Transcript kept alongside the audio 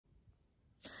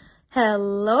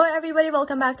Hello everybody,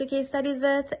 welcome back to Case Studies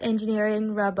with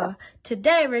EngineeringRobo.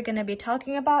 Today we're going to be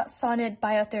talking about SONNET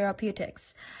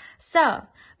Biotherapeutics. So,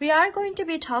 we are going to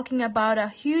be talking about a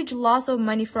huge loss of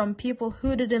money from people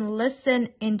who didn't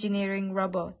listen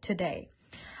EngineeringRobo today.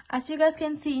 As you guys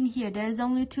can see in here, there is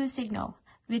only two signals,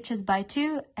 which is buy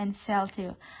two and sell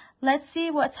two. Let's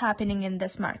see what's happening in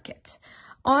this market.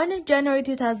 On January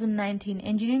 2019,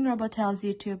 EngineeringRobo tells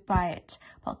you to buy it.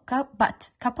 But a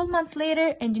couple months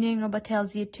later, EngineeringRobo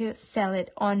tells you to sell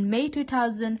it on May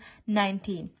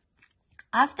 2019.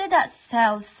 After that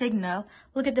sell signal,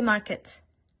 look at the market.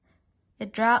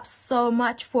 It drops so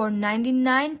much for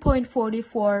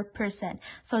 99.44%.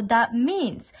 So that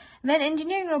means when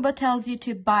EngineeringRobo tells you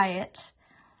to buy it,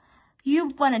 you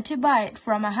wanted to buy it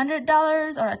from $100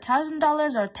 or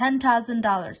 $1,000 or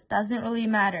 $10,000. Doesn't really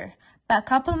matter. But a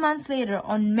couple months later,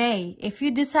 on May, if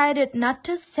you decided not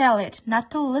to sell it, not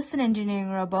to listen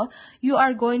EngineeringRobo, you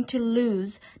are going to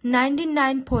lose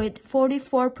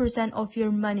 99.44% of your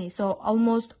money. So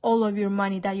almost all of your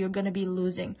money that you're going to be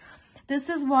losing. This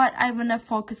is what I want to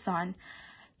focus on.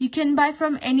 You can buy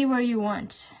from anywhere you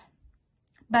want.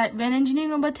 But when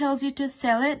EngineeringRobo tells you to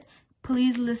sell it,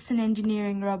 please listen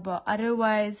EngineeringRobo.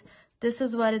 Otherwise, this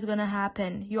is what is going to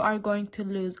happen. You are going to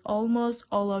lose almost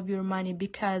all of your money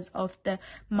because of the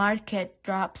market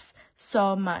drops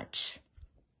so much.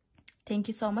 Thank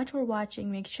you so much for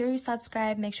watching. Make sure you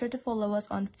subscribe. Make sure to follow us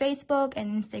on Facebook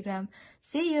and Instagram.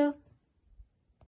 See you.